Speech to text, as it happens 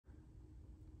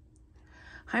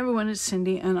Hi everyone, it's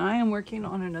Cindy, and I am working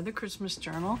on another Christmas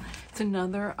journal. It's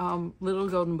another little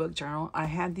golden book journal. I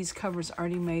had these covers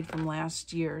already made from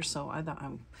last year, so I thought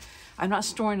I'm not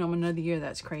storing them another year.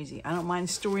 That's crazy. I don't mind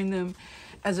storing them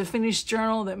as a finished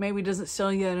journal that maybe doesn't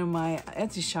sell yet in my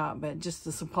Etsy shop, but just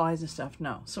the supplies and stuff,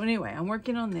 no. So anyway, I'm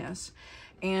working on this,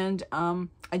 and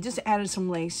I just added some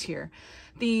lace here.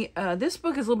 This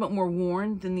book is a little bit more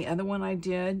worn than the other one I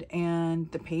did,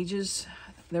 and the pages,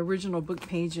 the original book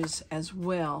pages as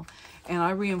well, and I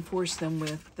reinforced them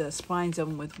with the spines of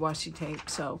them with washi tape.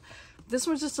 So this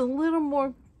one's just a little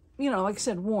more, you know, like I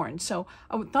said, worn. So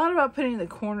I thought about putting the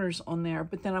corners on there,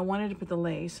 but then I wanted to put the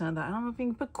lace, and I thought, I don't know if you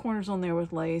can put corners on there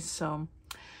with lace, so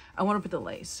I want to put the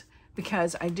lace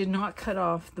because I did not cut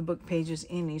off the book pages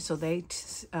any, so they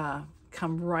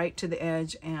come right to the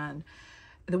edge, and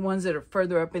the ones that are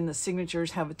further up in the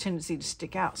signatures have a tendency to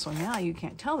stick out. So now you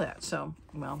can't tell that. So,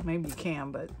 well, maybe you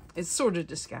can, but it's sort of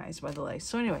disguised by the lace.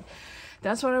 So anyway,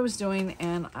 that's what I was doing.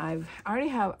 And I already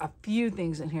have a few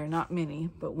things in here, not many,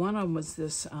 but one of them was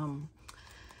this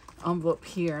envelope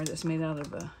here that's made out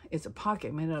of it's a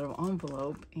pocket made out of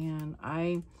envelope. And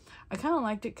I kind of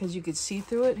liked it because you could see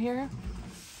through it here.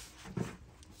 You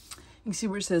can see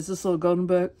where it says this little golden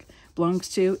book belongs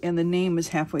to, and the name is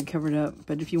halfway covered up,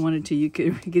 but if you wanted to, you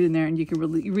could get in there and you can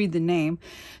really read the name.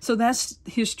 So that's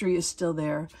history is still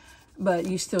there, but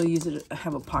you still use it to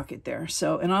have a pocket there.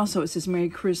 So, and also it says Merry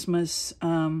Christmas,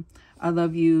 I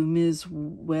love you, Ms.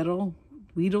 Weddle.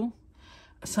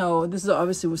 So this is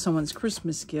obviously was someone's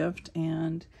Christmas gift,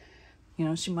 and you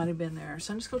know, she might have been their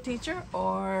Sunday school teacher,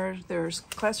 or there's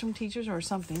classroom teachers or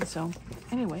something. So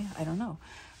anyway, I don't know.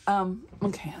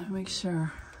 Okay, let me make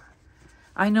sure.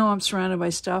 I know I'm surrounded by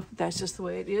stuff. That's just the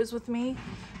way it is with me.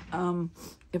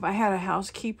 If I had a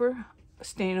housekeeper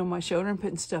standing on my shoulder and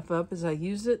putting stuff up as I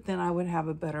use it, then I would have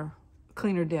a better,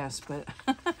 cleaner desk. But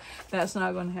that's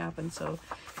not going to happen. So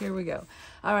here we go.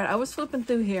 All right, I was flipping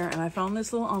through here, and I found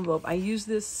this little envelope. I used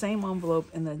this same envelope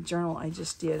in the journal I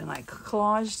just did, and I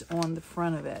collaged on the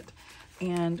front of it.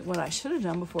 And what I should have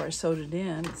done before I sewed it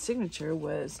in, the signature,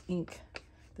 was ink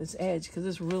this edge, because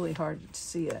it's really hard to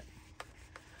see it.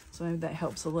 So maybe that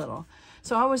helps a little.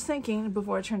 So I was thinking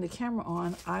before I turned the camera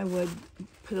on, I would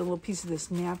put a little piece of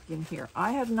this napkin here.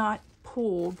 I have not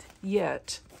pulled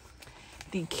yet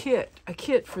a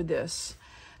kit for this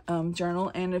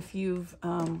journal. And if you've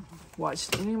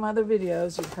watched any of my other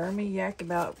videos, you've heard me yak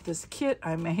about this kit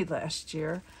I made last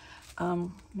year.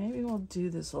 Maybe we'll do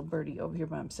this little birdie over here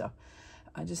by himself.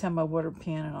 I just have my water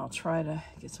pen, and I'll try to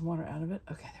get some water out of it.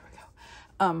 Okay, there we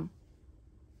go.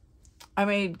 I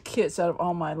made kits out of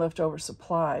all my leftover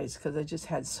supplies because I just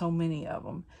had so many of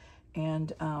them.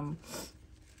 And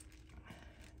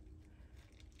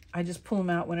I just pull them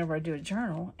out whenever I do a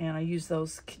journal, and I use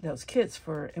those kits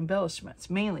for embellishments,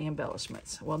 mainly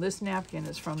embellishments. Well, this napkin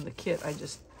is from the kit I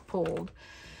just pulled.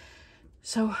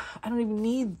 So I don't even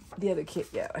need the other kit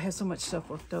yet. I have so much stuff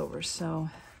left over. So,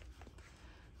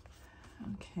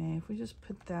 okay, if we just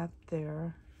put that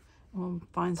there, we'll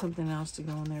find something else to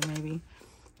go in there maybe.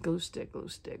 Glue stick, glue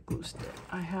stick, glue stick.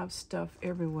 I have stuff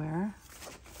everywhere.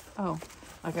 Oh,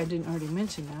 like I didn't already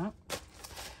mention that.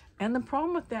 And the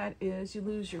problem with that is you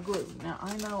lose your glue. Now,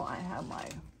 I know I have my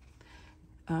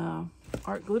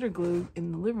art glitter glue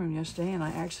in the living room yesterday, and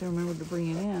I actually remembered to bring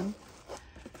it in.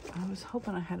 I was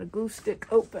hoping I had a glue stick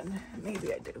open.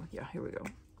 Maybe I do. Yeah, here we go.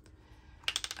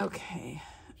 Okay.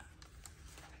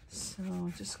 So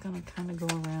I'm just going to kind of go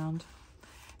around.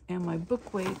 And my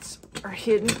book weights are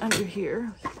hidden under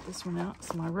here. Get this one out.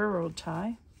 It's my railroad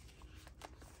tie.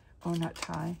 Oh, not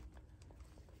tie.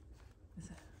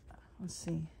 Let's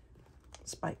see.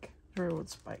 Spike. Railroad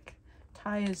spike.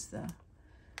 Tie is the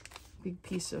big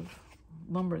piece of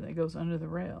lumber that goes under the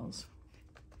rails.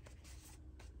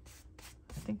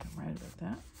 I think I'm right about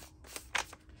that.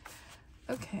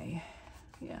 Okay.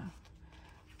 Yeah.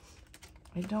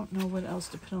 I don't know what else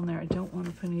to put on there. I don't want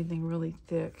to put anything really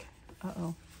thick.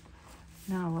 Uh-oh.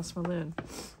 Now I lost my lid.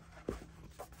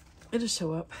 It'll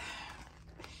show up.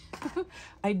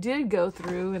 I did go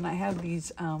through, and I have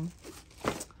these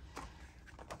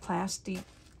plastic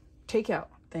takeout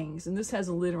things, and this has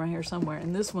a lid right here somewhere,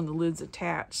 and this one the lid's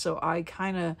attached, so I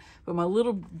kind of put my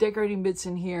little decorating bits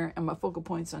in here and my focal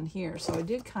points on here. So I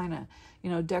did kind of, you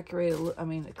know, decorate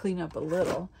clean up a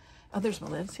little. Oh, there's my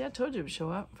lid. See, I told you it would show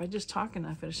up. If I just talk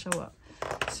enough, it'll show up.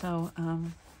 So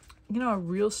you know, a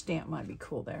real stamp might be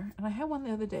cool there. And I had one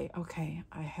the other day. Okay,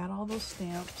 I had all those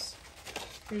stamps.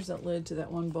 Here's that lid to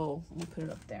that one bowl. I'm gonna put it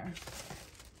up there.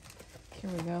 Here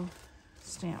we go.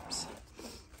 Stamps.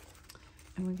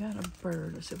 And we got a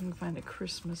bird. Let's see if we can find a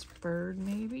Christmas bird,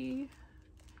 maybe.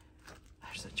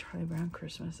 There's a Charlie Brown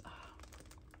Christmas. Oh,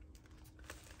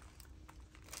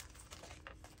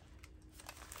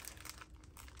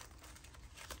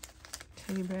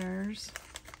 teddy bears.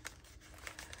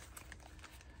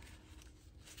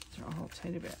 These are all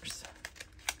teddy bears.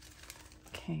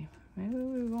 Okay, maybe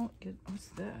we won't get, what's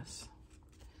this?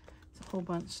 It's a whole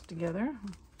bunch together.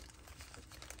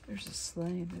 There's a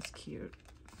sleigh, that's cute.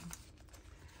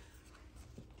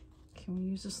 Can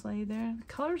we use a sleigh there? The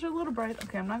colors are a little bright.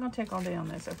 Okay, I'm not gonna take all day on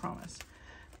this, I promise.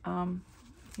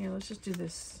 Here, let's just do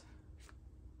this.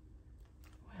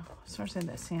 Well, I started saying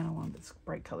that Santa one, but it's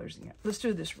bright colors again. Let's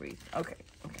do this wreath. Okay.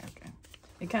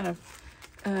 It kind of,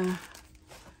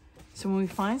 so when we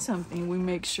find something, we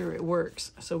make sure it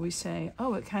works. So we say,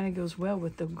 oh, it kind of goes well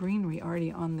with the greenery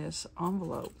already on this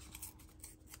envelope.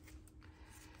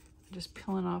 Just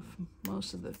peeling off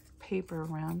most of the paper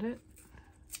around it.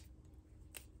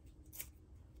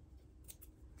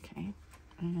 Okay,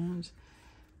 and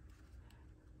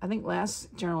I think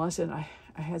last journal I said I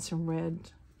had some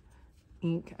red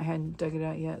ink. I hadn't dug it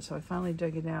out yet, so I finally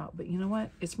dug it out. But you know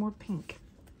what? It's more pink.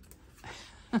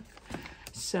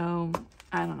 So,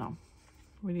 I don't know.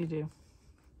 What do you do?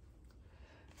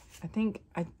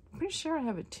 I'm pretty sure I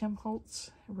have a Tim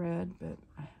Holtz red, but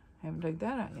I haven't dug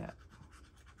that out yet.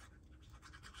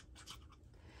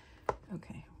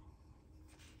 Okay.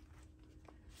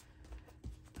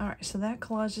 All right, so that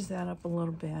collages that up a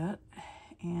little bit,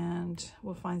 and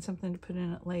we'll find something to put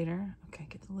in it later. Okay,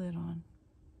 get the lid on.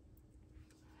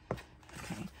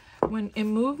 Okay, when in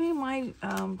moving my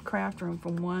craft room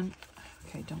from one,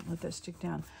 okay, don't let that stick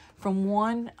down, from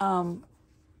one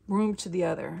room to the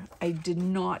other, I did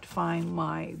not find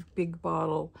my big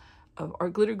bottle of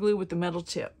art glitter glue with the metal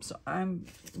tip. So I'm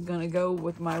gonna go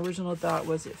with my original thought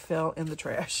was it fell in the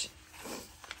trash.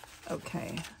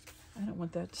 Okay. I don't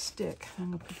want that to stick.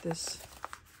 I'm gonna put this,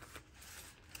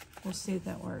 we'll see if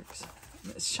that works.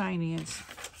 It's shiny, it's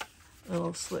a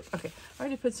little slick. Okay, I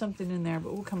already put something in there,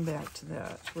 but we'll come back to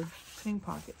that. We're putting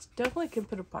pockets. Definitely could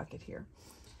put a pocket here.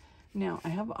 Now, I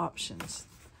have options.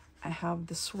 I have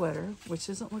the sweater, which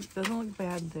doesn't look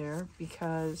bad there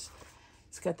because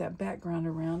it's got that background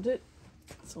around it.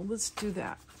 So let's do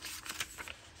that.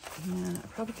 And I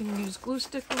probably can use glue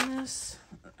stick on this.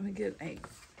 Let me get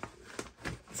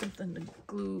something to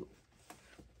glue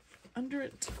under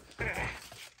it. There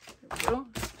we go.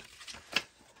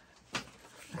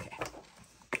 Okay.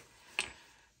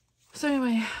 So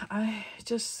anyway,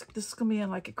 this is gonna be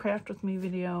like a craft with me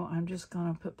video. I'm just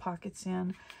gonna put pockets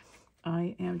in.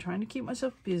 I am trying to keep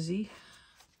myself busy.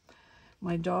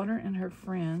 My daughter and her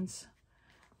friends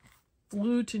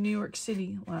flew to New York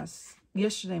City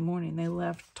yesterday morning. They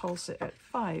left Tulsa at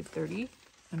 5:30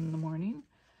 in the morning.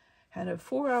 Had a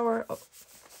 4-hour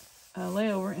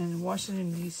layover in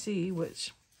Washington, D.C.,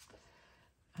 which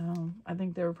I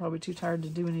think they were probably too tired to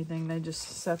do anything. They just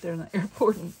sat there in the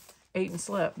airport and ate and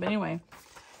slept. But anyway,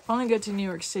 finally got to New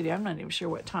York City. I'm not even sure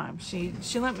what time. She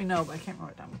let me know, but I can't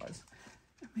remember what time it was.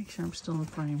 Make sure I'm still in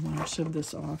frame when I shove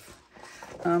this off.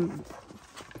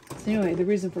 Anyway, the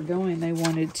reason for going, they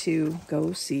wanted to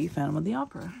go see Phantom of the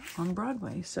Opera on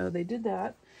Broadway. So they did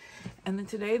that. And then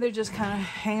today they're just kind of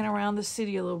hanging around the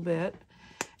city a little bit.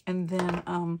 And then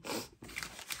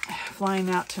flying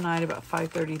out tonight about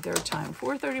 5:30 their time,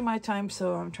 4:30 my time.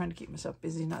 So I'm trying to keep myself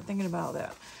busy, not thinking about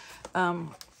that.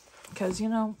 Because, you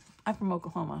know, I'm from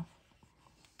Oklahoma.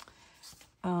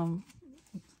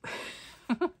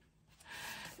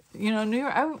 You know, New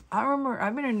York, I remember,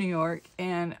 I've been in New York,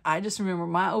 and I just remember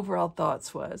my overall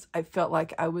thoughts was, I felt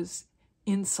like I was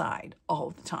inside all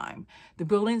the time. The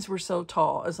buildings were so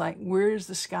tall. It's like, where's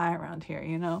the sky around here,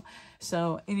 you know?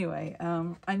 So anyway,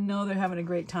 I know they're having a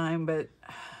great time, but,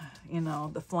 you know,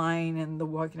 the flying and the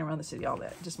walking around the city, all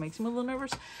that just makes me a little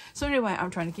nervous. So anyway,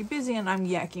 I'm trying to keep busy, and I'm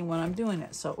yakking when I'm doing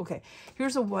it. So, okay,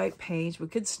 here's a white page. We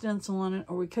could stencil on it,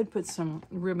 or we could put some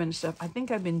ribbon and stuff. I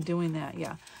think I've been doing that,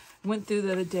 yeah. Went through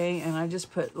the other day, and I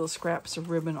just put little scraps of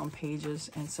ribbon on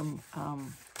pages and some,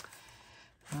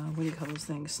 what do you call those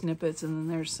things? Snippets, and then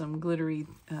there's some glittery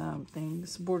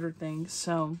things, bordered things.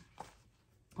 So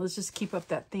let's just keep up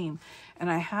that theme.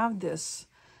 And I have this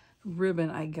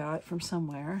ribbon I got from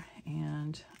somewhere,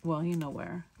 and, well, you know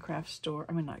where, thrift store.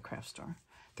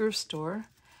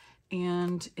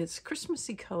 And it's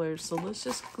Christmassy colors, so let's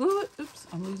just glue it. Oops,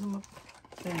 I'm losing my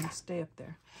thing. Stay up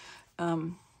there.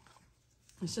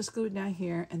 Let's just glue it down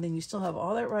here, and then you still have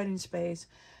all that writing space,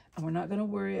 and we're not going to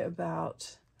worry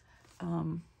about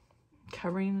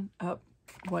covering up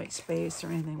white space or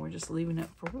anything. We're just leaving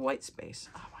it for white space.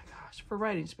 Oh my gosh, for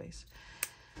writing space.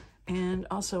 And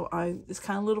also, it's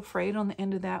kind of a little frayed on the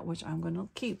end of that, which I'm going to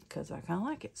keep because I kind of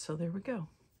like it. So there we go.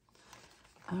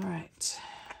 All right.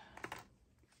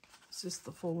 Is this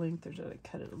the full length, or did I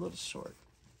cut it a little short?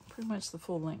 Pretty much the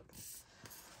full length.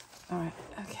 All right,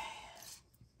 okay.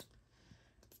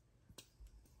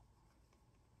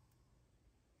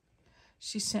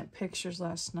 she sent pictures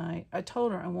last night. I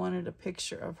told her I wanted a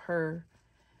picture of her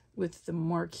with the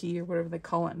marquee or whatever they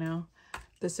call it now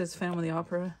that says Phantom of the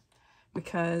Opera,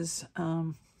 because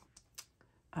I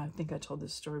think I told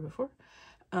this story before.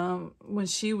 When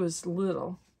she was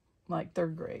little, like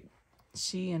 3rd grade,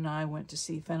 she and I went to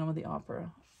see Phantom of the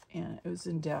Opera, and it was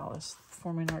in Dallas,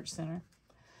 Performing Arts Center.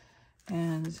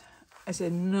 And I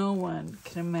said, no one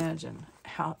can imagine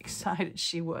how excited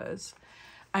she was.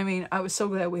 I mean, I was so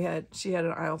glad she had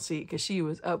an aisle seat, because she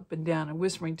was up and down and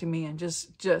whispering to me and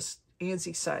just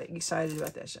excited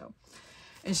about that show.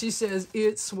 And she says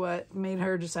it's what made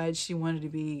her decide she wanted to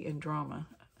be in drama.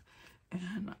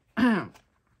 And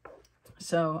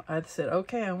so I said,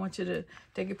 okay, I want you to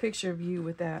take a picture of you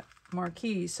with that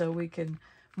marquee so we can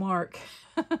mark.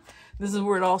 This is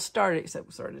where it all started, except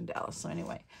we started in Dallas. So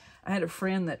anyway, I had a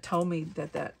friend that told me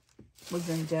that was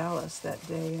in Dallas that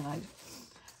day, and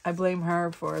I blame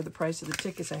her for the price of the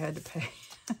tickets I had to pay.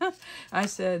 I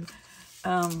said,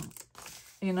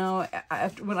 you know,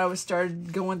 when I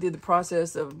started going through the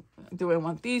process of, do I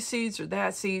want these seats or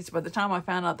that seats? By the time I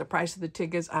found out the price of the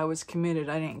tickets, I was committed.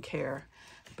 I didn't care.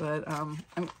 But I'm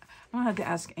going to have to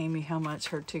ask Amy how much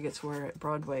her tickets were at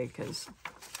Broadway, because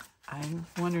I'm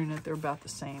wondering if they're about the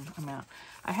same amount.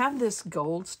 I have this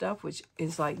gold stuff, which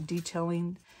is like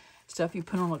detailing stuff you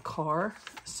put on a car.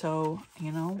 So,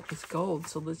 you know, it's gold,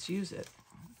 so let's use it.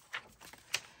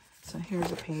 So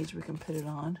here's a page we can put it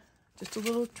on. Just a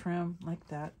little trim like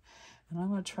that. And I'm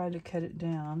going to try to cut it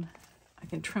down. I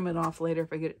can trim it off later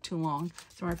if I get it too long.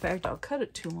 As a matter of fact, I'll cut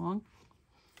it too long,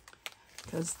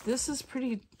 because this is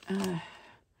pretty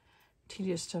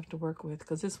tedious stuff to work with,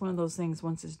 because it's one of those things,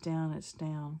 once it's down, it's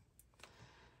down.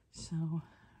 So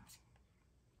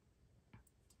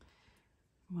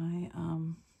my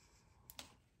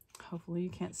hopefully you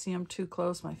can't see them too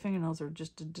close. My fingernails are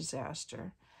just a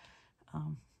disaster. I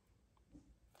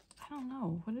don't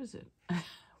know, what is it?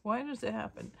 Why does it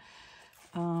happen?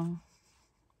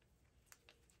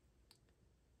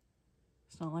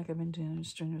 It's not like I've been doing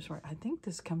strenuous work. I think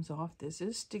this comes off. This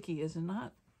is sticky, is it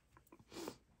not?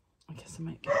 I guess I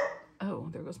might get... Oh,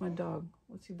 there goes my dog.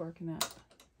 What's he barking at?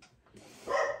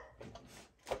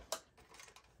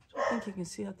 I don't think you can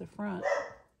see out the front.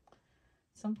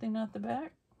 Something out the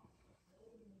back?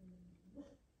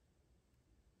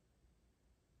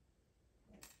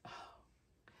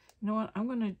 You know what? I'm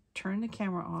going to turn the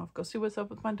camera off, go see what's up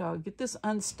with my dog, get this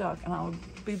unstuck, and I'll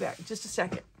be back in just a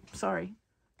second. Sorry.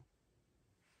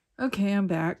 Okay, I'm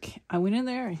back. I went in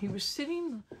there, and he was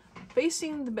sitting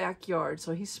facing the backyard,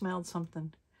 so he smelled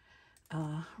something,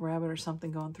 rabbit or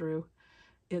something going through.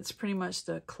 It's pretty much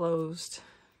the closed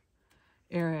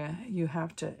area. You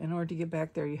have to, in order to get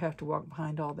back there, you have to walk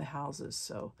behind all the houses.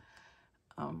 So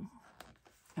I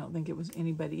don't think it was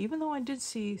anybody, even though I did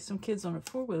see some kids on a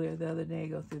 4-wheeler the other day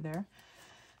go through there.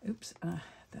 Oops,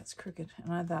 that's crooked.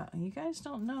 And I thought, you guys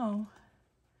don't know,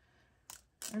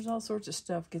 there's all sorts of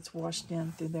stuff gets washed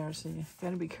in through there, so you got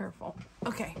to be careful.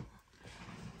 Okay.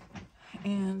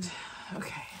 And,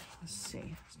 okay, let's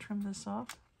see. Let's trim this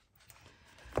off.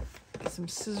 Get some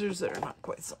scissors that are not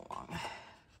quite so long.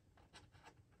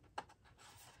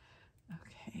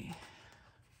 Okay.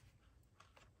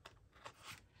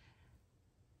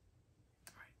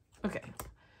 Okay.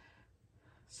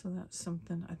 So that's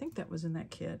something, I think that was in that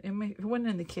kit. It wasn't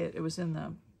in the kit, it was in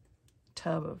the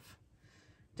tub of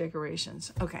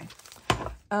decorations. Okay.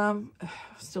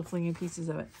 Still flinging pieces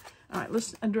of it. All right,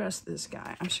 let's address this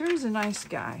guy. I'm sure he's a nice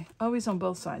guy. Oh, he's on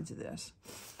both sides of this.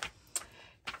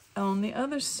 On the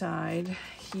other side,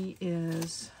 he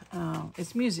is,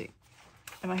 it's music.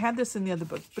 And I had this in the other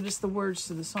book, but it's the words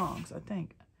to the songs, I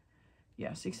think.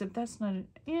 Yes, except that's not,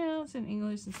 yeah, it's in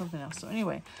English and something else. So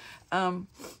anyway, on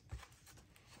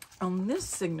this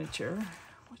signature,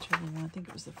 whichever one, I think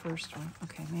it was the first one.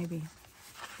 Okay, maybe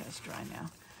that's dry now.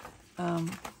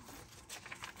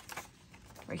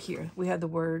 Right here, we had the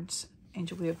words,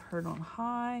 Angel we have heard on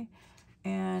high.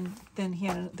 And then he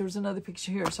had, there was another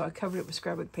picture here, so I covered it with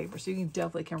scrapbook paper. So you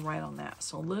definitely can write on that.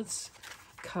 So let's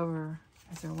cover,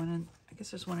 is there one in, I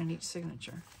guess there's one in each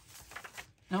signature.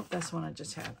 Nope, that's the one I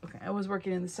just had. Okay, I was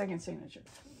working in the second signature.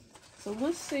 So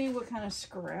let's see what kind of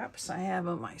scraps I have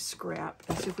on my scrap.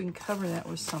 And see if we can cover that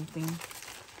with something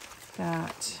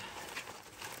that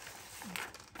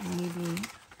maybe,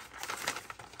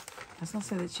 I was gonna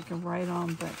say that you can write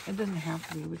on, but it doesn't have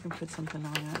to be. We can put something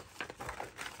on it.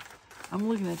 I'm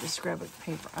looking at the scrapbook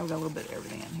paper. I've got a little bit of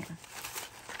everything in here.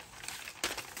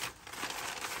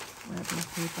 Wrapping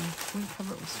paper. We can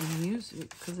cover it with some music,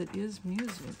 because it is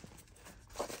music.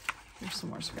 Here's some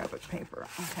more scrapbook paper.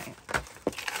 Okay.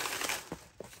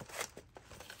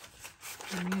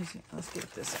 Music. Let's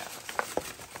get this out.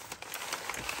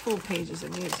 full pages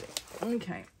of music.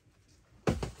 Okay.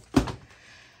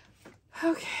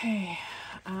 Okay.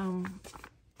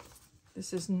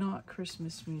 This is not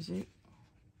Christmas music,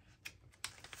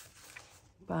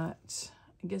 but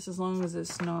I guess as long as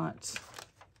it's not,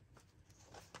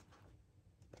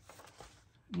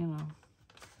 you know,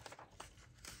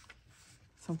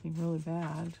 something really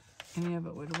bad, any of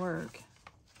it would work.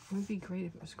 It would be great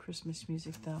if it was Christmas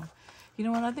music, though. You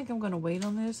know what? I think I'm going to wait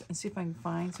on this and see if I can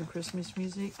find some Christmas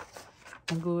music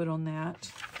and glue it on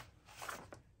that.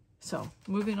 So,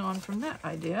 moving on from that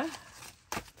idea.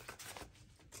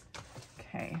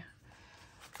 Okay.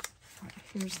 All right,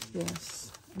 here's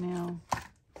this. Now,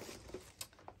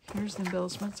 here's the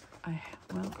embellishments.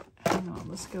 Well, hang on.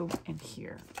 Let's go in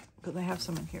here, because I have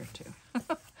some in here, too.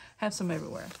 Have some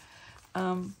everywhere.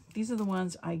 These are the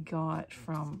ones I got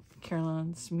from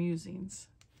Carolyn's Musings.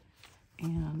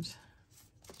 And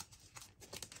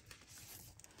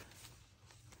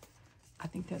I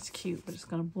think that's cute, but it's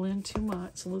going to blend too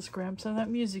much. So let's grab some of that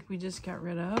music we just got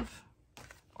rid of.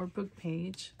 Or book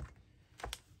page. I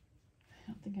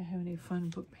don't think I have any fun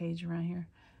book page around here.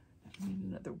 I need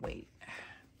another weight.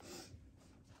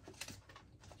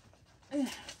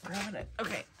 Grabbing it.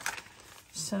 Okay.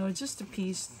 So just a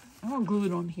piece. I'm going to glue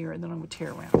it on here and then I'm going to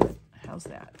tear around it. How's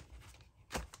that?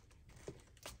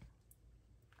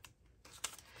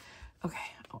 Okay.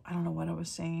 Oh, I don't know what I was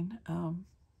saying.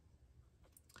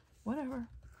 Whatever.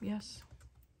 Yes.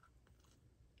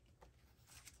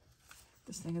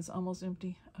 This thing is almost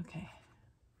empty. Okay.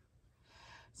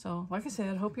 So, like I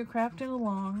said, hope you're crafting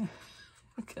along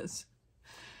because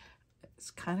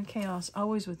it's kind of chaos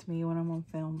always with me when I'm on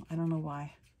film. I don't know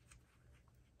why.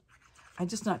 I'm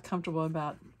just not comfortable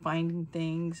about finding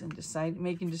things and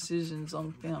making decisions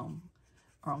on film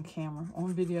or on camera,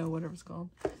 on video, whatever it's called.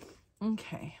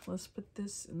 Okay, let's put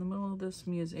this in the middle of this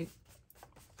music.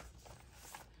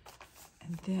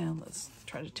 And then let's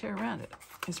try to tear around it.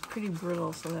 It's pretty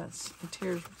brittle, so it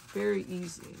tears very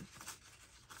easily.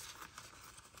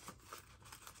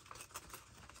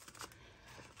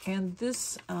 And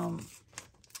this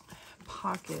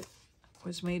pocket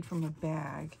was made from a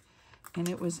bag, and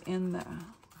it was in the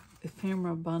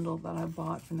ephemera bundle that I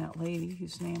bought from that lady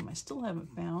whose name I still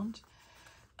haven't found.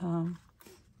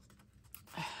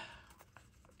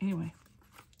 Anyway,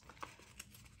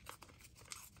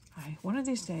 one of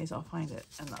these days I'll find it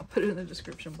and I'll put it in the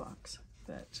description box.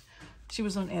 But she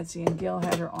was on Etsy and Gail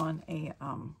had her on a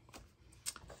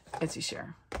Etsy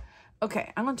share.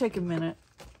 Okay, I'm gonna take a minute.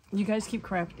 You guys keep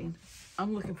crafting.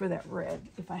 I'm looking for that red.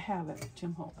 If I have it,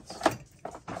 Jim Holtz.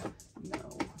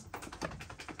 No.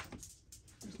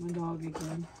 There's my dog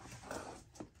again.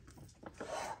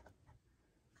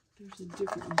 There's a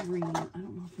different green. I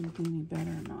don't know if it'll do any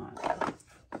better or not.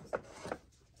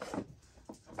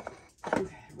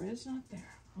 Okay, red's not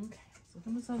there. Okay, let's look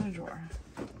in this other drawer.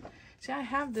 See, I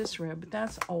have this red, but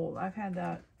that's old. I've had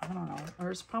that, I don't know,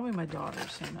 or it's probably my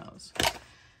daughter's, who knows.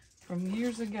 From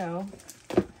years ago.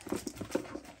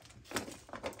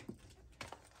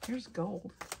 Here's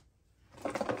gold.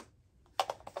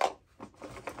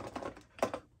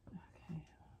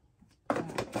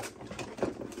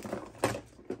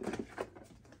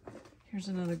 Here's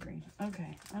another green.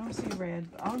 Okay, I don't see red,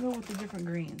 but I'll go with the different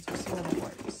greens. We'll see how that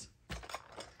works.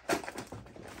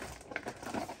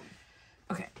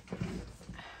 Okay.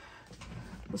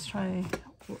 Let's try,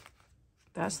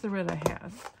 that's the red I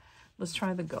have. Let's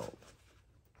try the gold.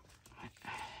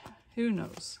 Who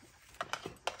knows?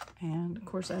 And, of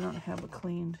course, I don't have a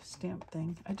clean stamp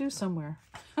thing. I do somewhere.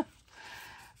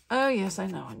 Oh, yes, I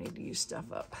know. I need to use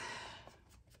stuff up.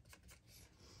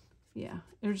 Yeah,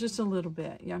 there's just a little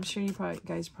bit. Yeah, I'm sure you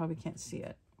guys probably can't see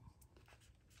it.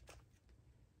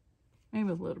 Maybe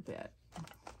a little bit.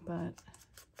 But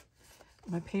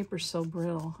my paper's so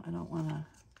brittle, I don't want to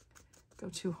go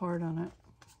too hard on it.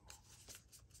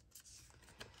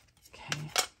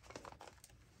 Okay.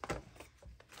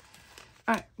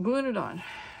 All right, gluing it on.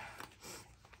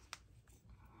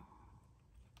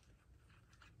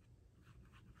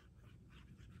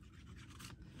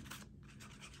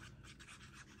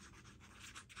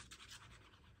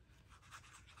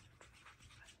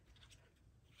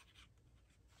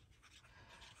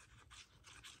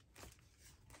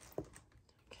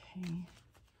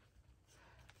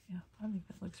 Yeah, I think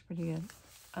that looks pretty good.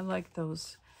 I like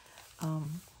those,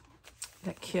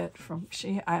 that kit from,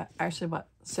 I actually bought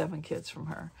 7 kits from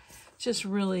her. Just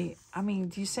really, I mean,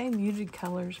 do you say muted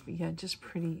colors? But yeah, just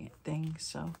pretty things.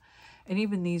 So, and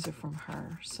even these are from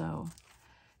her. So,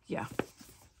 yeah,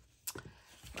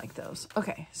 like those.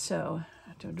 Okay, so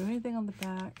don't do anything on the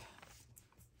back.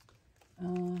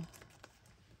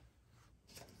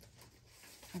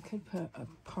 I could put a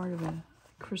part of a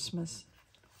Christmas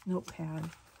notepad.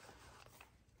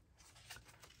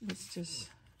 Let's just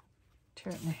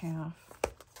tear it in half.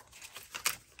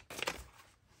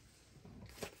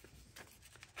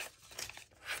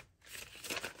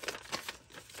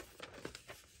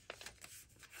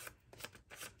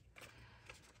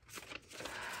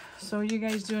 So are you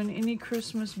guys doing any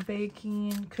Christmas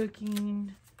baking,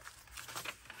 cooking?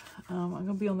 I'm going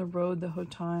to be on the road the whole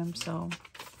time, so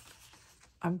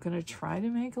I'm going to try to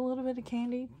make a little bit of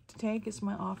candy to take as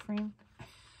my offering.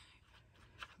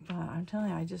 But I'm telling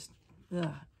you, I just, ugh.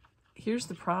 Here's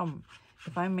the problem.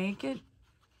 If I make it,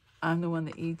 I'm the one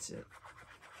that eats it.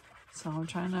 So I'm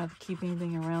trying not to keep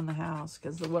anything around the house,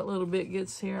 because what little bit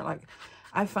gets here, like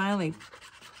I finally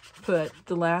put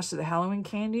the last of the Halloween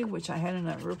candy, which I had in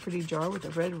a real pretty jar with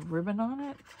a red ribbon on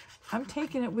it. I'm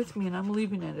taking it with me and I'm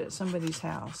leaving it at somebody's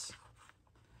house.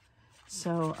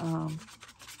 So I've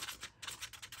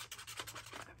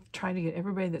tried to get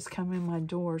everybody that's come in my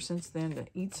door since then to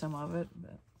eat some of it,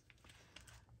 but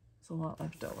it's a lot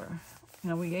left over.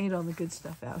 You know, we ate all the good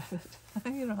stuff out of it.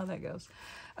 You know how that goes.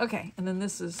 Okay, and then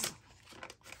this is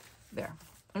there.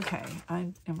 Okay,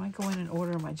 am I going in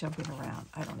order or am I jumping around?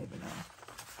 I don't even know.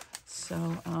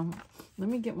 So let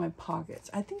me get my pockets.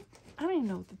 I don't even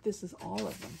know that this is all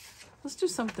of them. Let's do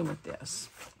something with this.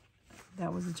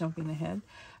 That was a jumping ahead.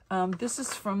 This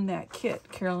is from that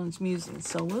kit, Carolyn's Musings.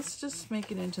 So let's just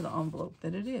make it into the envelope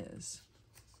that it is.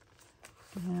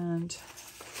 And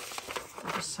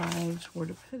decide where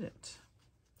to put it.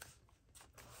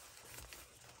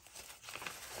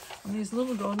 And these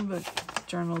little golden book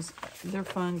journals, they're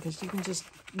fun because you can just,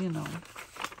 you know,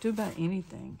 do about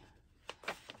anything.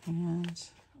 And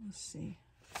let's see.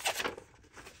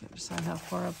 Decide how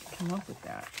far up to come up with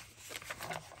that.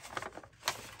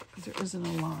 Because there isn't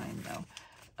a line though.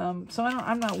 So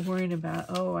I'm not worried about,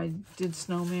 oh, I did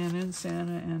snowman and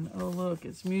Santa, and oh look,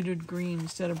 it's muted green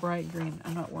instead of bright green.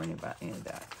 I'm not worrying about any of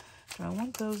that. Do I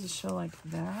want those to show like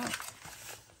that?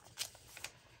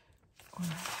 Or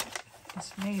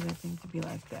it's made, I think, to be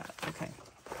like that. Okay,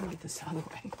 let me get this out of the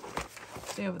way.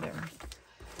 Stay over there.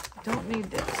 Don't need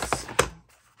this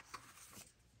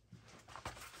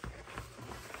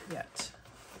yet.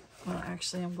 Well,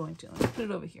 actually, I'm going to. Let me put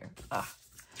it over here.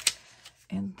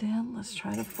 And then let's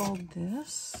try to fold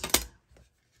this.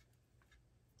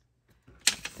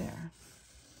 There.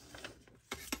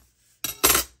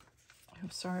 I'm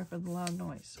sorry for the loud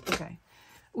noise. Okay.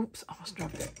 Oops, almost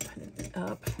dropped it. Put it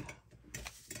up.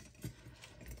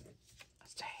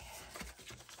 Stay.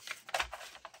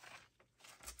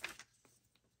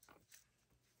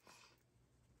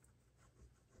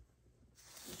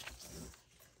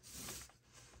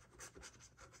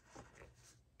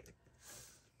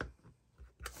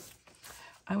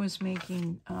 I was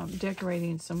making,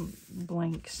 decorating some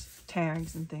blanks,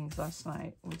 tags and things last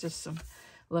night with just some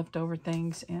leftover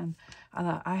things, and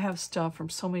I have stuff from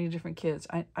so many different kids.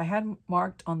 I had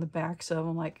marked on the backs of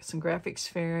them like some Graphics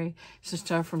Fairy, some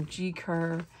stuff from G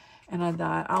Curve, and I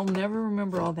thought I'll never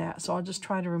remember all that, so I'll just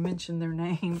try to mention their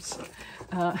names,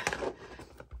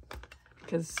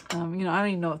 because you know, I don't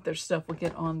even know if their stuff will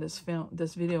get on this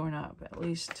video or not, but at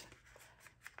least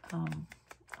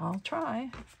I'll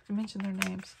try to mention their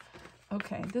names.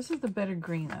 Okay, this is the better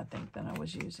green, I think, than I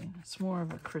was using. It's more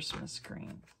of a Christmas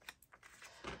green.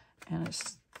 And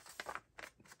it's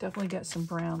definitely got some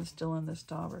brown still in this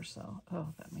dauber, so,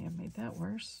 oh, that may have made that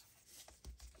worse.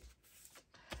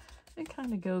 It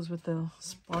kind of goes with the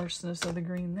sparseness of the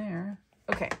green there.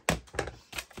 Okay.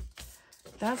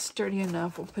 That's sturdy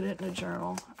enough. We'll put it in a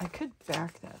journal. I could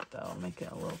back that, though, make it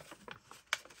a little...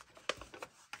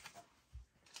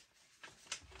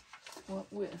 What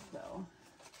width, though?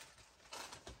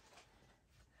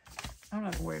 I'm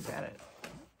not worried about it.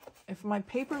 If my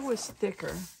paper was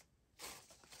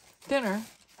thinner,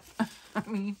 I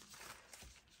mean,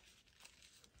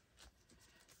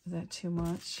 is that too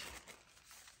much?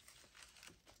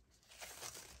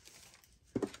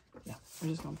 Yeah, we're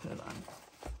just gonna put it on.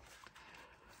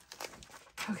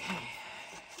 Okay,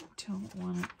 don't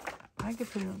want it. I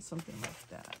could put it on something like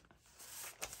that.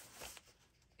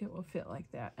 It will fit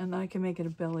like that. And then I can make it a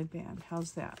belly band.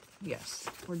 How's that? Yes,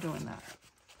 we're doing that.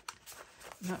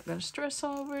 I'm not going to stress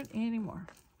over it anymore.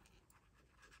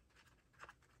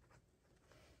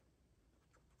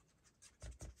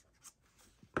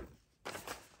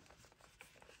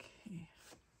 Okay.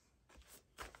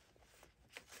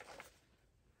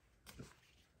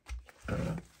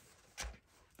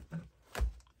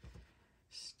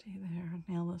 Stay there.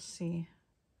 Now let's see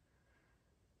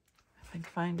if I can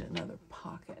find another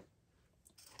pocket.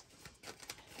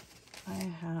 I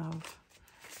have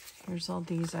Here's all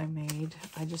these I made.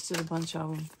 I just did a bunch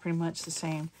of them, pretty much the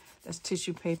same. That's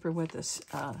tissue paper with a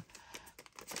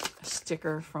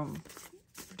sticker from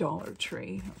Dollar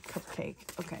Tree, cupcake.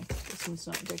 Okay, this one's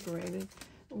not decorated.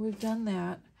 We've done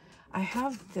that. I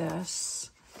have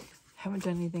this. Haven't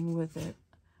done anything with it.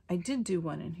 I did do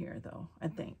one in here, though, I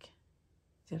think.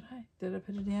 Did I? Did I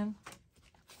put it in?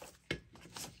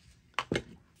 Oh,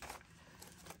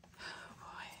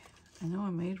 boy. I know I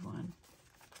made one.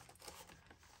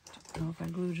 Don't know if I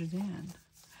glued it in.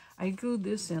 I glued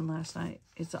this in last night.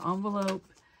 It's an envelope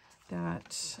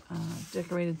that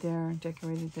decorated there and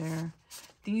decorated there.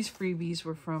 These freebies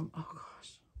were from, oh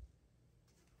gosh.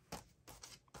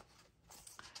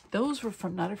 Those were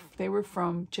from, they were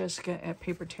from Jessica at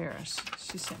Paper Terrace.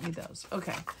 She sent me those.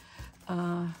 Okay.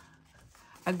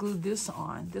 I glued this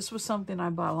on. This was something I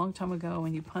bought a long time ago,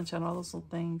 and you punch out all those little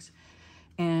things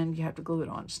and you have to glue it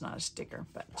on. It's not a sticker,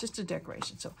 but just a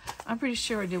decoration. So I'm pretty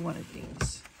sure I did one of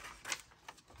these.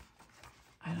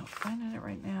 I don't find it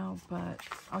right now, but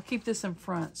I'll keep this in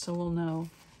front so we'll know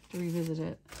to revisit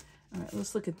it. All right,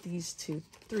 let's look at these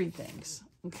three things.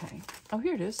 Okay. Oh,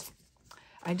 here it is.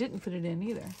 I didn't put it in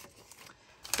either,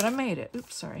 but I made it.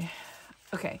 Oops, sorry.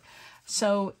 Okay.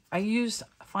 So I used,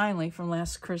 finally, from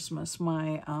last Christmas,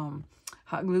 my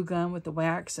hot glue gun with the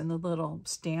wax and the little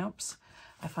stamps.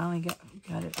 I finally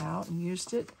got it out and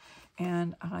used it.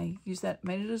 And I used that,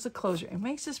 made it as a closure. It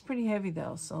makes this pretty heavy,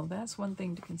 though, so that's one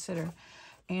thing to consider.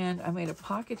 And I made a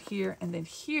pocket here, and then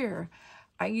here,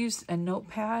 I used a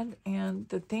notepad, and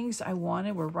the things I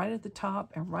wanted were right at the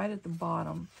top and right at the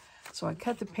bottom. So I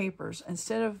cut the papers.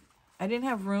 Instead of, I didn't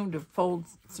have room to fold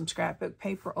some scrapbook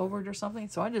paper over it or something,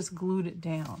 so I just glued it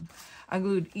down. I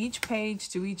glued each page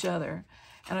to each other,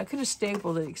 and I could have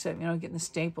stapled it, except, you know, getting the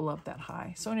staple up that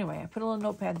high. So anyway, I put a little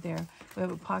notepad there. We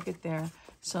have a pocket there.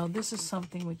 So this is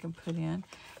something we can put in.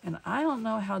 And I don't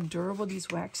know how durable these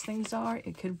wax things are.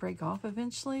 It could break off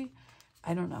eventually.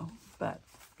 I don't know, but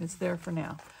it's there for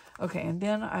now. Okay, and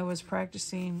then I was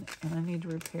practicing, and I need to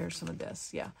repair some of this.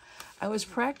 Yeah, I was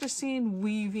practicing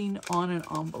weaving on an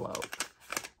envelope.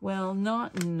 Well,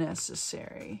 not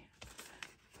necessary,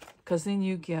 because then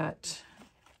you get,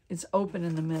 it's open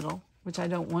in the middle, which I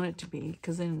don't want it to be,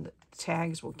 because then the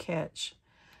tags will catch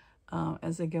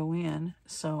as they go in.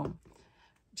 So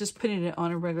just putting it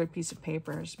on a regular piece of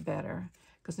paper is better,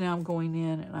 because now I'm going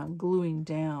in and I'm gluing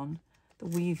down the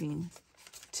weaving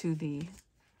to the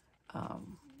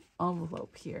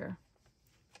envelope here,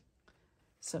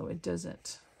 so it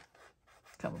doesn't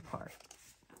come apart.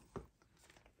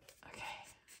 Okay,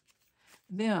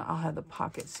 then I'll have the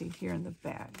pocket seat here in the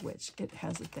back, which it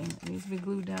has a thing that needs to be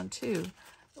glued down too,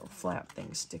 little flap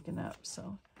thing sticking up.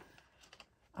 So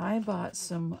I bought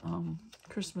some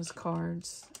Christmas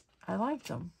cards. I liked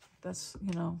them. That's,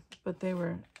 you know, but they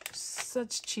were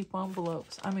such cheap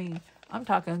envelopes. I mean, I'm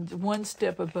talking one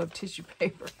step above tissue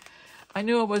paper. I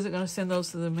knew I wasn't going to send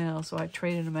those to the mail, so I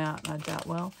traded them out, and I thought,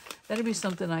 well, that'd be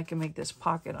something I can make this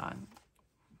pocket on.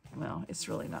 Well, it's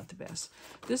really not the best.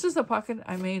 This is the pocket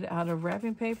I made out of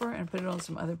wrapping paper and put it on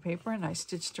some other paper, and I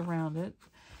stitched around it.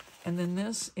 And then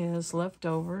this is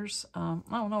leftovers. Oh,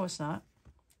 no, it's not.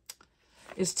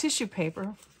 It's tissue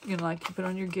paper, you know, like you put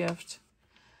on your gift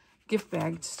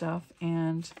bag stuff,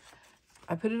 and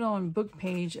I put it on book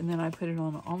page, and then I put it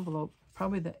on an envelope,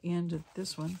 probably the end of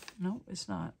this one. No, it's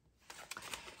not.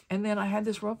 And then I had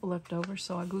this ruffle left over,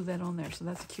 so I glued that on there. So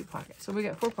that's a cute pocket. So we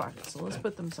got 4 pockets, so let's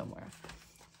put them somewhere.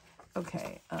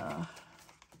 Okay,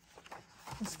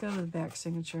 let's go to the back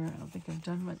signature. I don't think I've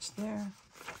done much there.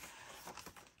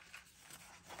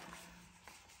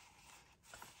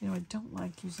 You know, I don't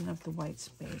like using up the white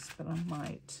space, but I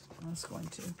might. I was going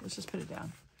to. Let's just put it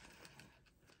down.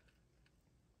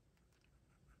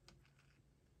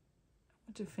 I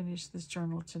want to finish this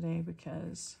journal today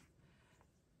because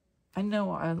I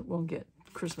know I will get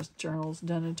Christmas journals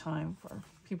done in time for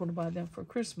people to buy them for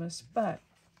Christmas, but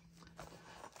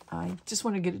I just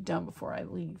want to get it done before I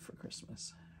leave for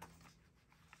Christmas.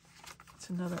 It's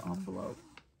another envelope.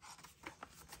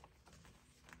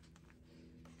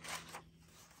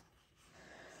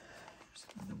 There's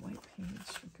another white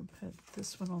page. We can put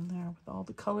this one on there with all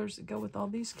the colors that go with all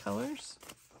these colors.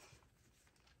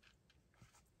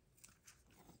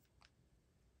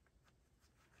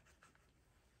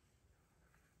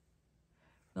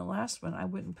 The last one, I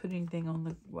wouldn't put anything on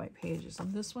the white pages.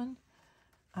 On this one,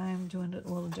 I'm doing it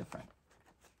a little different.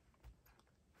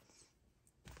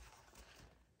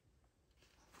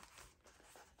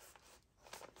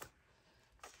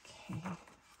 Okay.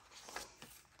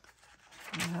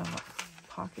 I have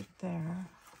a pocket there.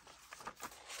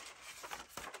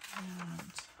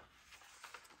 And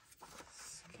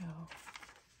let's go.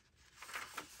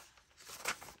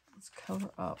 cover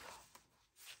up.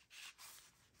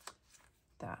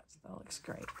 That looks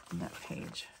great on that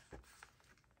page.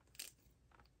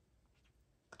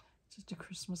 Just a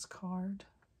Christmas card.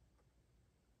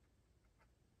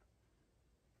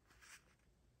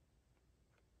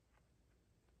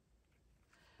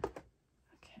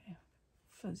 Okay,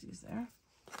 fuzzies there.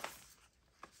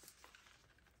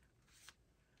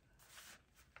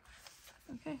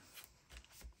 Okay.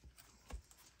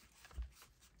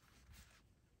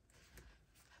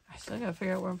 I still gotta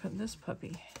figure out where I'm putting this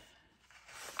puppy.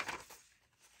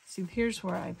 See, here's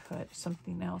where I put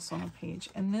something else on a page.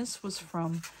 And this was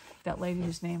from that lady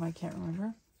whose name I can't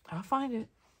remember. I'll find it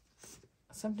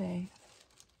someday.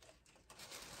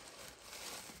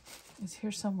 It's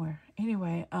here somewhere.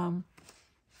 Anyway,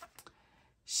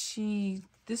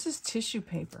 this is tissue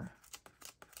paper.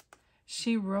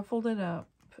 She ruffled it up,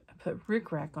 put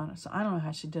rickrack on it. So I don't know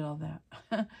how she did all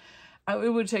that.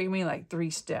 It would take me like 3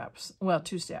 steps. Well,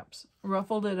 2 steps.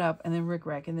 Ruffled it up and then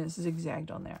rickrack, and then it's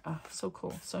zigzagged on there. Oh, so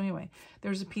cool. So anyway,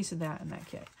 there's a piece of that in that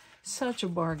kit. Such a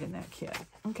bargain, that kit.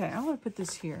 Okay, I want to put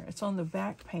this here. It's on the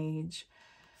back page.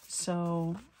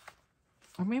 So,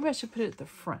 or maybe I should put it at the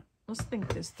front. Let's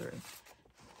think this through.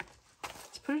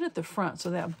 Let's put it at the front so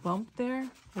that bump there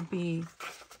will be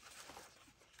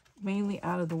mainly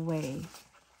out of the way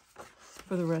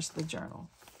for the rest of the journal.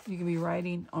 You can be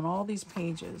writing on all these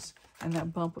pages and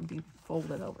that bump would be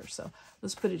folded over. So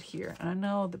let's put it here. And I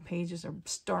know the pages are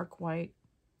stark white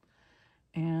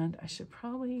and I should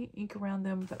probably ink around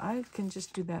them, but I can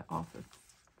just do that off of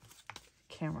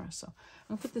camera. So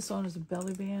I'm gonna put this on as a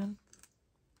belly band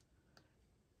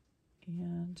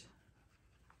and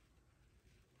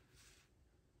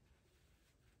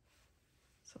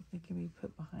something can be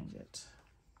put behind it.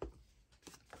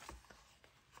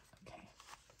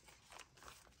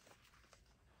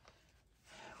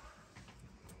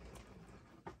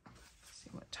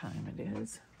 Time it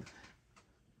is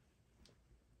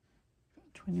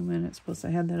 20 minutes plus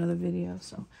I had that other video,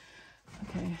 so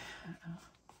okay,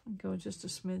 I'll go just a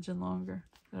smidgen longer.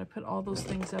 Did I put all those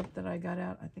things up that I got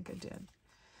out? I think I did.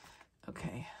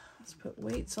 Okay, let's put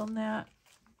weights on that,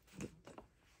 get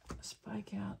the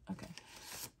spike out. Okay,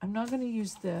 I'm not going to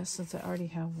use this since I already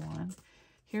have one.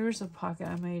 Here's a pocket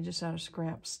I made just out of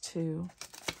scraps too.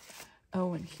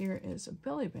 Oh, and here is a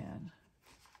belly band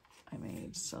I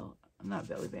made, so not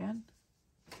belly band,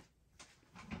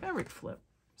 fabric flip.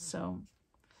 So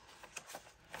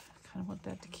I kind of want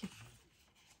that to keep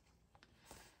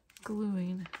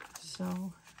gluing.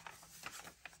 So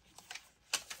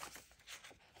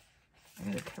I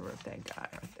gotta cover up that guy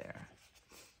right there.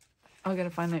 Oh, I gotta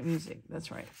find that music.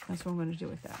 That's right. That's what I'm gonna do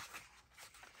with that.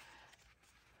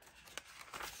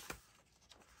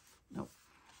 Nope.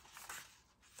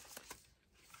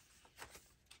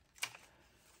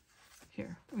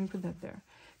 Here, let me put that there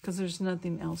because there's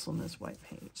nothing else on this white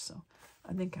page. So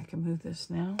I think I can move this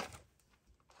now.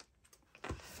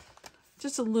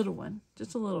 Just a little one,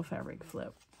 just a little fabric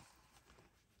flip.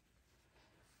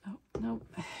 Oh, nope.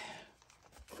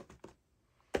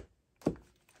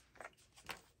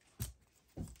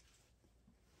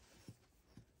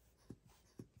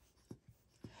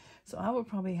 So I would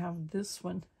probably have this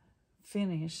one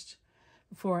finished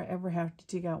before I ever have to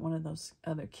dig out one of those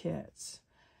other kits.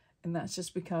 And that's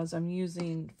just because I'm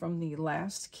using from the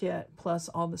last kit plus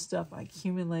all the stuff I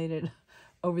accumulated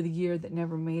over the year that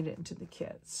never made it into the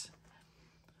kits.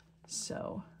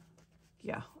 So,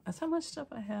 yeah, that's how much stuff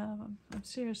I have. I'm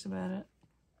serious about it.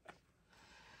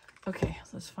 Okay,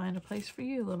 let's find a place for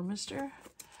you, little mister.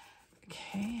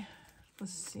 Okay,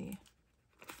 let's see.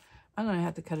 I'm going to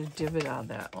have to cut a divot out of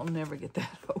that. I'll never get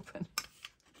that open.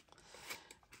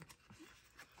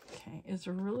 Okay, it's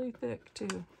really thick,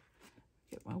 too.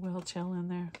 Get my whale tail in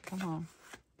there. Come on.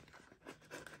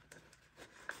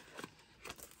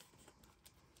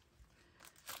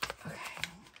 Okay.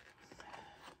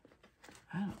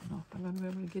 I don't know if I'm going to be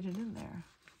able to get it in there.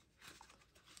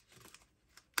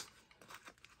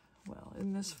 Well,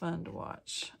 isn't this fun to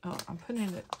watch? Oh, I'm putting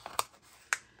it...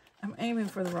 I'm aiming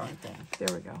for the wrong thing.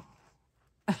 There we go.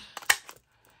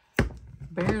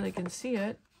 Barely can see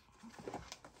it.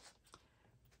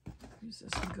 Use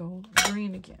this gold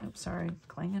green again. I'm sorry,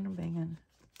 clanging and banging.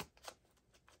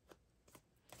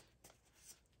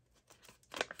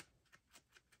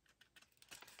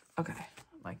 Okay,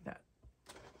 like that.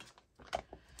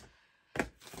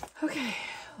 Okay,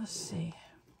 let's see.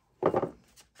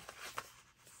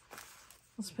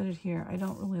 Let's put it here. I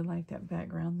don't really like that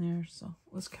background there, so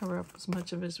let's cover up as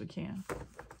much of it as we can.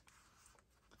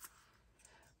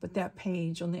 But that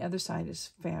page on the other side is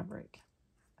fabric.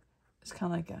 It's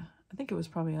kind of like a, I think it was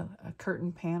probably a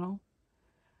curtain panel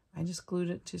I just glued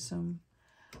it to some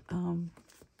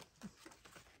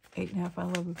 8.5 by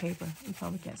 11 paper. You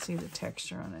probably can't see the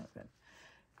texture on it, but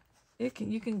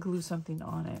you can glue something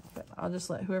on it. But I'll just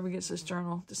let whoever gets this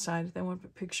journal decide if they want to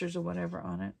put pictures or whatever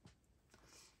on it.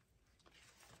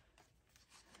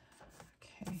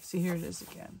 Okay, see, here it is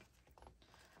again.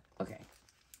 Okay.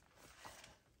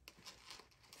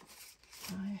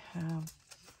 I have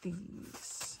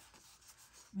these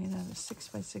made out of 6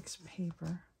 by 6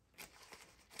 paper.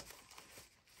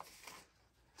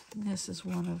 And this is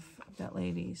one of that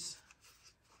lady's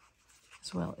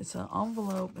as well. It's an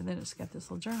envelope, and then it's got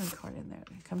this little journal card in there.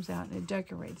 It comes out and it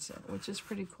decorates it, which is a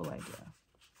pretty cool idea.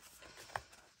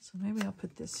 So maybe I'll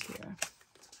put this here.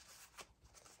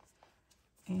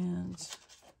 And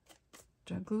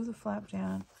do I glue the flap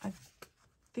down? I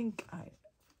think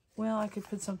well, I could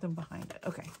put something behind it.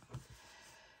 Okay.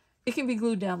 It can be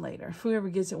glued down later. If whoever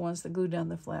gets it wants to glue down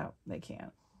the flap, they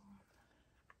can.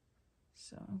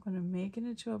 So I'm going to make it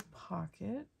into a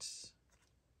pocket.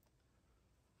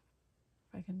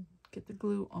 If I can get the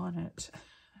glue on it.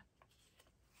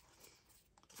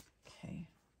 Okay,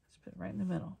 let's put it right in the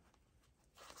middle.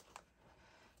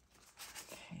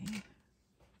 Okay.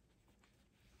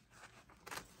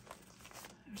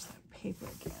 There's that paper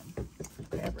again.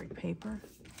 Fabric paper.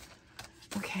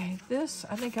 Okay, this,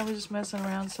 I think I was just messing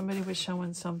around. Somebody was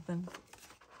showing something.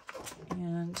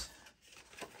 And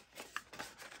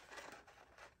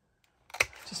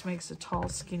just makes a tall,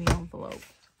 skinny envelope.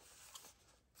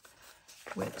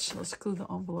 Which, let's glue the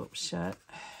envelope shut.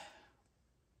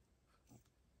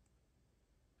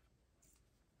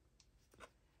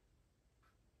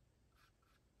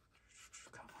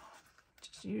 Come on,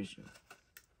 just use your...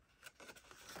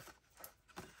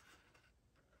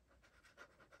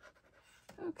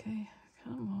 Okay,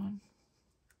 come on.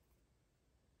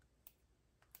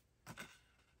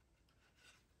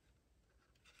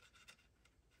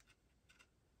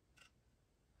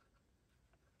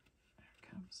 There it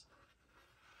comes.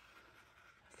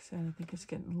 Like I said, I think it's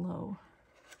getting low.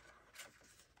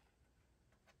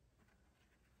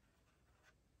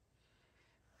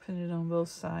 Put it on both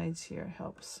sides here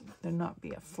helps there not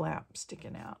be a flap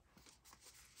sticking out.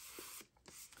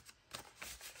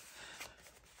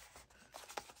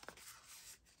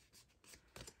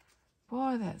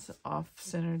 Boy, that's an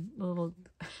off-centered little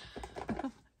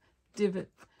divot.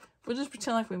 We'll just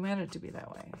pretend like we meant it to be that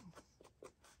way.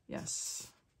 Yes,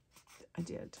 I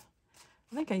did.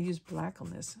 I think I used black on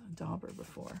this dauber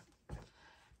before.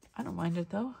 I don't mind it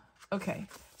though. Okay,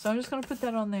 so I'm just going to put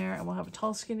that on there, and we'll have a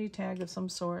tall, skinny tag of some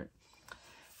sort.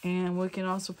 And we can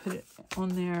also put it on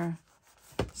there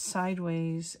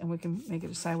sideways, and we can make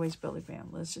it a sideways belly band.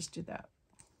 Let's just do that.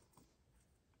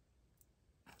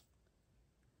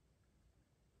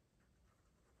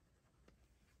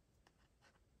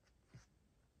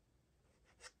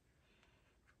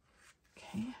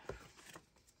 Okay.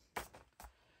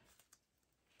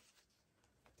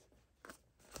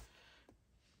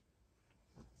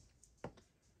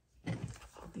 All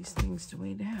these things to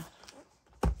weigh down.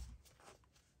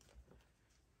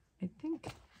 I think,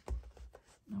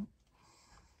 no.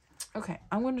 Okay,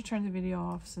 I'm going to turn the video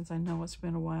off since I know it's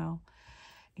been a while.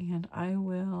 And I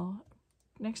will,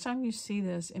 next time you see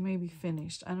this, it may be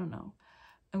finished. I don't know.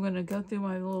 I'm going to go through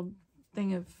my little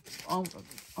thing of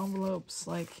envelopes.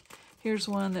 Like, here's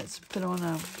one that's put on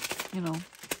a, you know,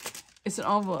 it's an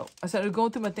envelope. I said I'd go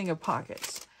through my thing of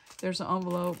pockets. There's an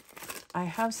envelope. I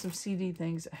have some CD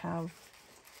things that have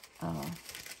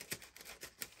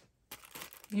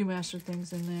Viewmaster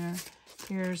things in there.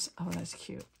 Here's, oh, that's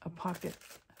cute, a pocket,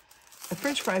 a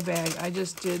French fry bag. I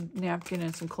just did napkin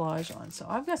and some collage on. So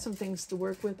I've got some things to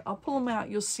work with. I'll pull them out.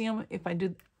 You'll see them if I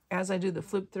do, as I do the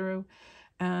flip through.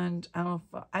 And I don't know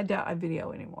if, I doubt I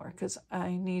video anymore because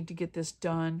I need to get this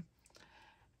done.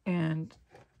 And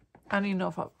I don't even know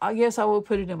if I guess I will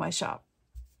put it in my shop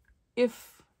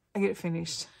if I get it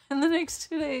finished in the next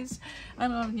 2 days. I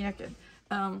know I'm yakking.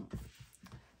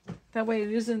 That way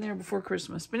it is in there before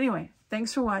Christmas. But anyway,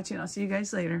 thanks for watching. I'll see you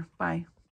guys later. Bye.